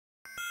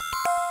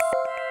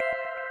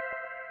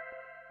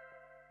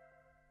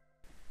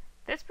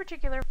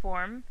particular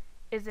form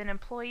is an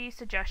employee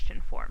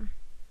suggestion form.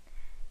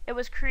 It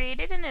was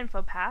created in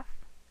InfoPath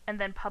and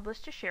then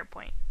published to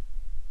SharePoint.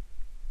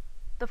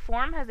 The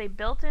form has a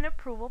built-in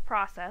approval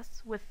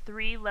process with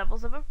 3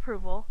 levels of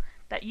approval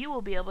that you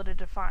will be able to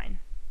define.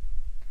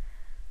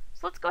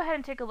 So let's go ahead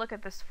and take a look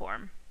at this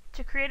form.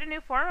 To create a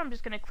new form, I'm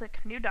just going to click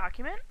New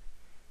Document.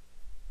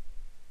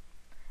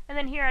 And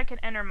then here I can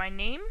enter my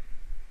name,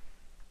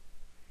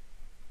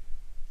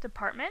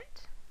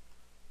 department,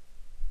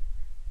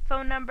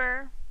 phone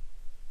number,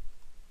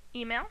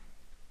 email,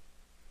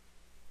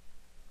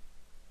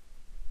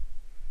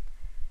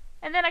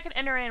 and then I can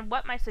enter in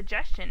what my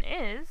suggestion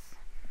is.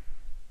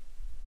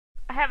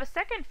 I have a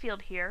second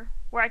field here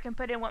where I can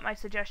put in what my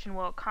suggestion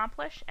will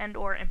accomplish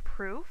and/or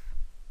improve.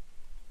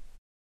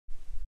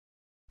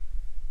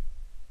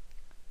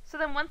 So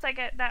then once I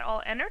get that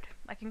all entered,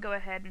 I can go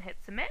ahead and hit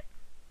Submit.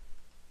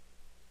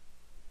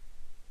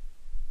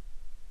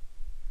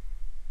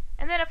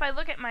 And then if I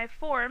look at my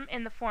form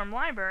in the form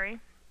library,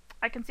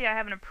 I can see I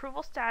have an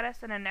approval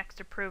status and a next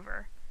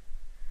approver.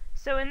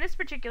 So in this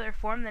particular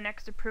form, the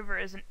next approver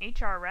is an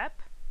HR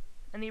rep,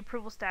 and the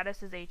approval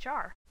status is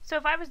HR. So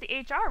if I was the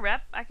HR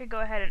rep, I could go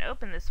ahead and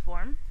open this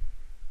form.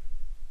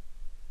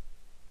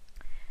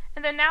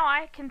 And then now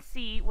I can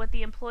see what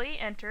the employee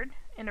entered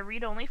in a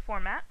read-only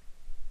format.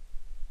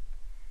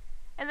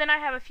 And then I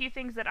have a few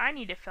things that I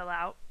need to fill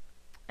out,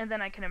 and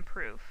then I can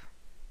improve.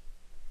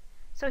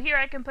 So here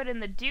I can put in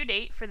the due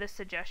date for this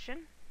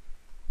suggestion.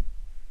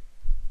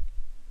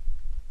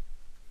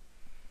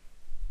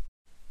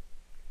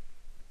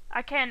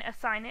 I can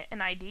assign it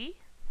an ID,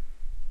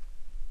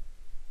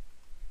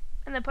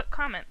 and then put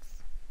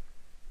comments.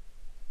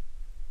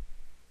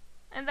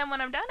 And then when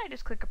I'm done, I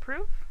just click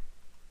Approve.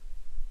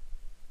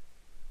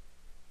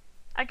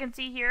 I can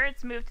see here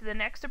it's moved to the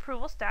next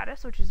approval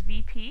status, which is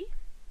VP.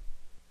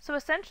 So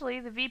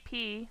essentially, the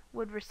VP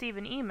would receive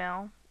an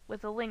email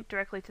with a link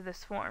directly to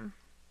this form.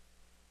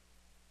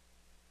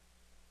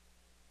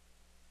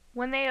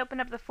 When they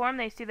open up the form,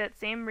 they see that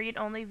same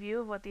read-only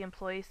view of what the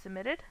employee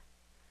submitted.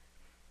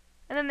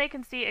 And then they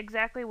can see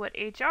exactly what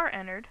HR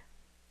entered.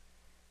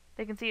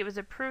 They can see it was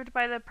approved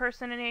by the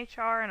person in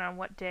HR and on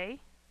what day.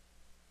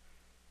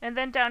 And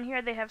then down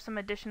here they have some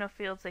additional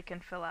fields they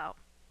can fill out.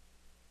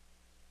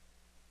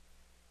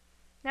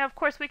 Now of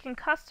course we can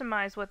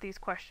customize what these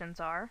questions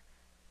are,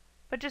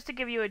 but just to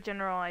give you a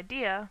general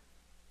idea,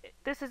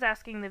 this is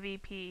asking the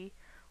VP,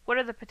 what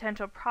are the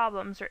potential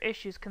problems or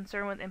issues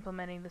concerned with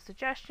implementing the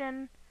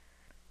suggestion?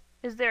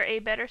 Is there a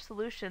better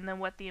solution than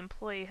what the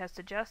employee has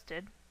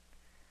suggested?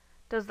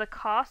 Does the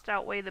cost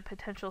outweigh the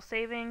potential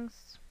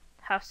savings?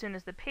 How soon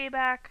is the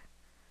payback?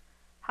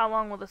 How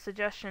long will the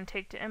suggestion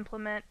take to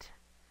implement?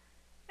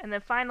 And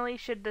then finally,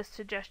 should this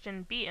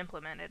suggestion be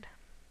implemented?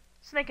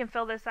 So they can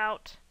fill this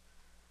out.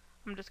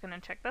 I'm just going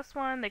to check this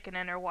one. They can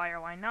enter why or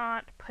why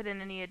not, put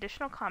in any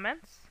additional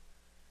comments,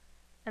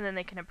 and then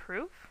they can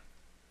approve.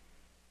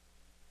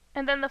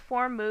 And then the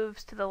form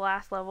moves to the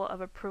last level of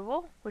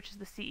approval, which is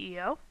the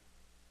CEO.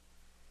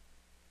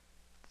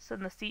 So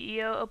then the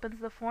CEO opens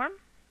the form,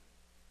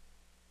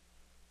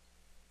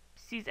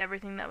 sees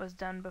everything that was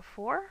done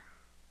before.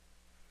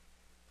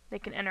 They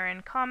can enter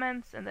in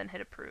comments and then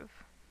hit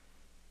Approve.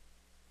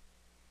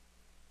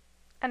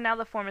 And now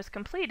the form is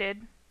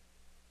completed.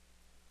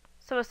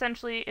 So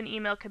essentially an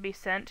email could be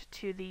sent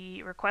to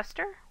the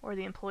requester or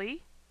the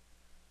employee.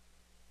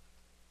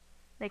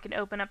 They can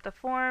open up the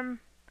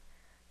form.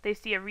 They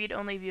see a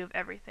read-only view of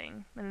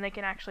everything. And then they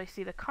can actually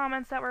see the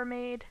comments that were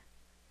made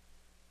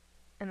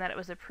and that it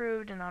was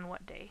approved and on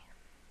what day.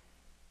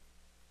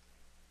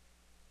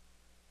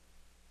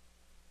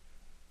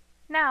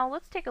 Now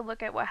let's take a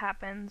look at what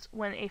happens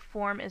when a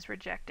form is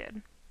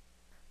rejected.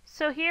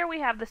 So here we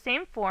have the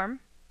same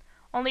form,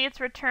 only it's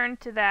returned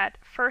to that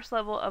first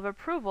level of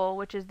approval,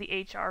 which is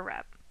the HR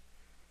rep.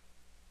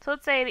 So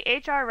let's say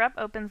the HR rep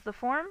opens the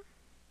form,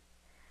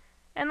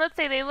 and let's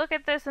say they look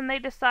at this and they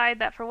decide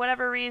that for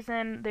whatever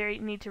reason they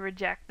need to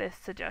reject this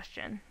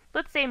suggestion.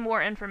 Let's say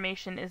more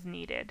information is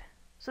needed.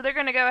 So they're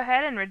going to go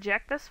ahead and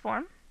reject this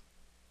form.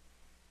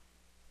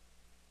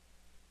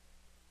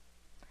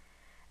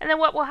 And then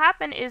what will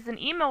happen is an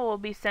email will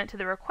be sent to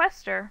the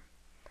requester.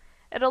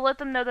 It'll let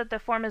them know that the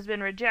form has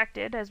been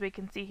rejected. As we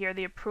can see here,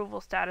 the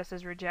approval status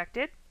is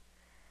rejected.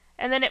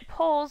 And then it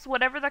pulls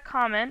whatever the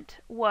comment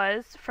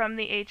was from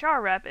the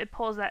HR rep, it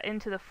pulls that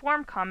into the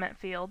form comment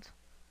field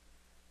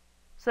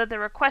so that the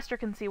requester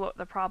can see what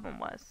the problem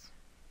was.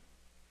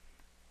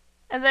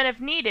 And then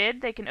if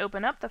needed, they can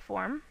open up the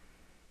form.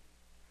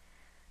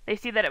 They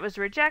see that it was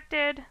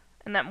rejected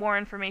and that more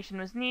information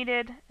was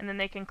needed, and then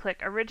they can click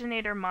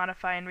Originator,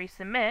 Modify, and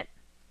Resubmit.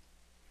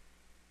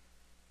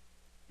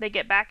 They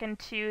get back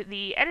into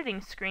the editing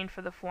screen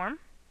for the form,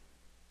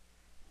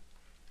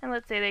 and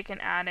let's say they can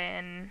add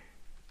in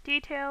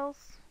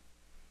details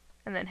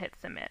and then hit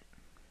Submit.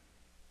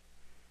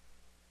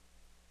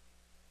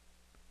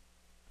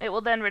 It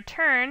will then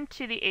return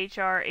to the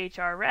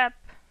HR rep,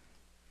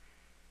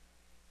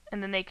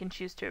 and then they can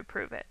choose to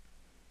approve it.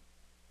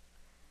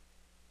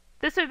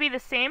 This would be the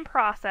same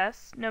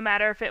process no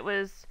matter if it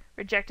was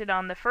rejected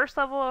on the first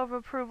level of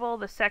approval,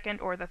 the second,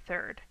 or the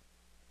third.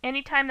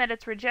 Anytime that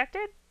it's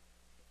rejected,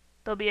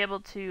 they'll be able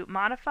to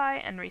modify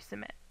and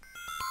resubmit.